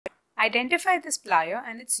Identify this plier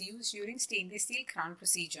and its use during stainless steel crown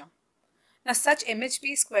procedure. Now, such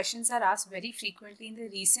image-based questions are asked very frequently in the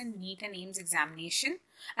recent NEET and AIMS examination,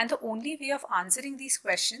 and the only way of answering these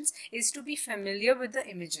questions is to be familiar with the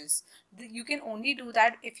images. You can only do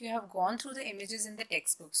that if you have gone through the images in the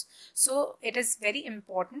textbooks. So, it is very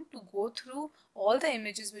important to go through all the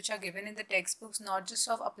images which are given in the textbooks, not just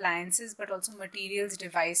of appliances, but also materials,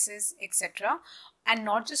 devices, etc. And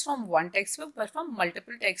not just from one textbook, but from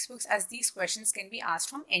multiple textbooks, as these questions can be asked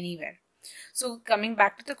from anywhere. So coming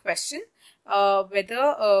back to the question,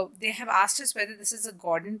 whether they have asked us whether this is a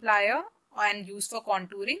Gordon plier and used for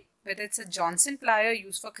contouring, whether it's a Johnson plier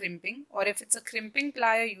used for crimping, or if it's a crimping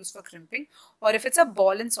plier used for crimping, or if it's a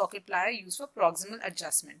ball and socket plier used for proximal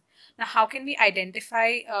adjustment. Now, how can we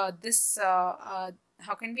identify this?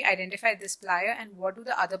 How can we identify this plier, and what do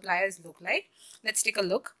the other pliers look like? Let's take a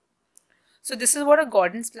look. So this is what a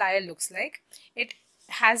Gordon's plier looks like. It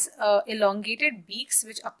has elongated beaks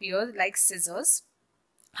which appear like scissors.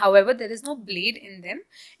 However, there is no blade in them.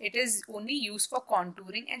 It is only used for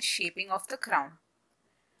contouring and shaping of the crown.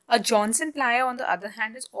 A Johnson plier, on the other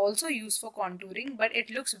hand, is also used for contouring, but it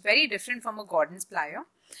looks very different from a Gordon's plier.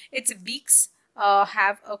 Its beaks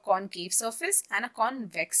have a concave surface and a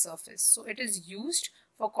convex surface. So it is used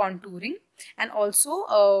for contouring and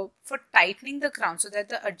also for tightening the crown so that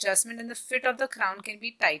the adjustment and the fit of the crown can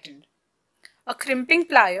be tightened. A crimping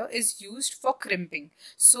plier is used for crimping.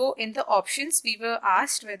 So in the options, we were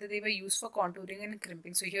asked whether they were used for contouring and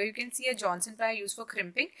crimping. So here you can see a Johnson plier used for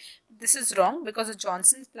crimping. This is wrong because a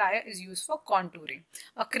Johnson plier is used for contouring.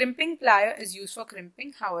 A crimping plier is used for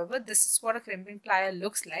crimping. However, this is what a crimping plier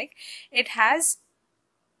looks like. It has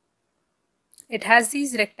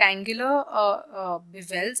these rectangular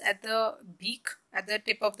bevels at the beak, at the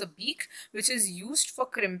tip of the beak, which is used for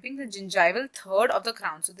crimping the gingival third of the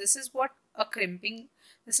crown. So this is what crimping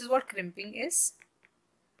is,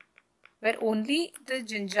 where only the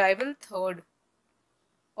gingival third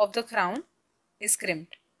of the crown is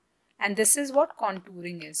crimped. And this is what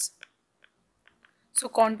contouring is. So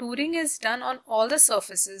contouring is done on all the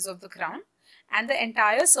surfaces of the crown, and the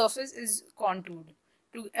entire surface is contoured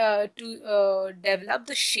to develop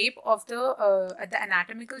the shape of the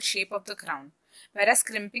anatomical shape of the crown, whereas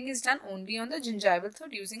crimping is done only on the gingival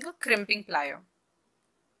third using a crimping plier.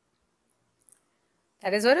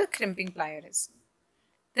 That is what a crimping plier is.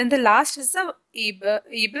 Then the last is the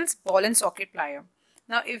Abel's ball and socket plier.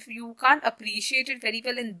 Now, if you can't appreciate it very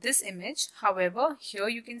well in this image, however, here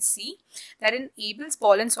you can see that in Abel's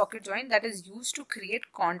ball and socket joint, that is used to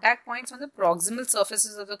create contact points on the proximal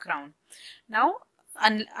surfaces of the crown. Now,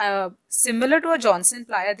 similar to a Johnson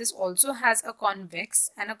plier, this also has a convex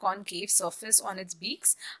and a concave surface on its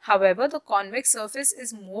beaks. However, the convex surface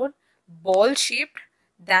is more ball-shaped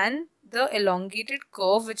than the elongated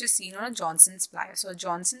curve which is seen on a Johnson's plier. So a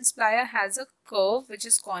Johnson's plier has a curve which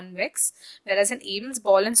is convex, whereas an Abel's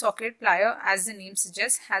ball and socket plier, as the name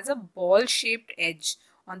suggests, has a ball-shaped edge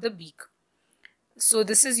on the beak. So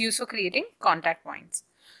this is used for creating contact points.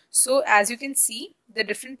 So as you can see, the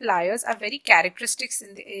different pliers are very characteristic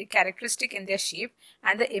in their shape,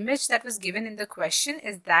 and the image that was given in the question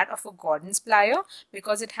is that of a Gordon's plier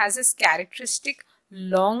because it has this characteristic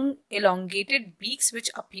long elongated beaks which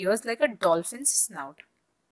appears like a dolphin's snout.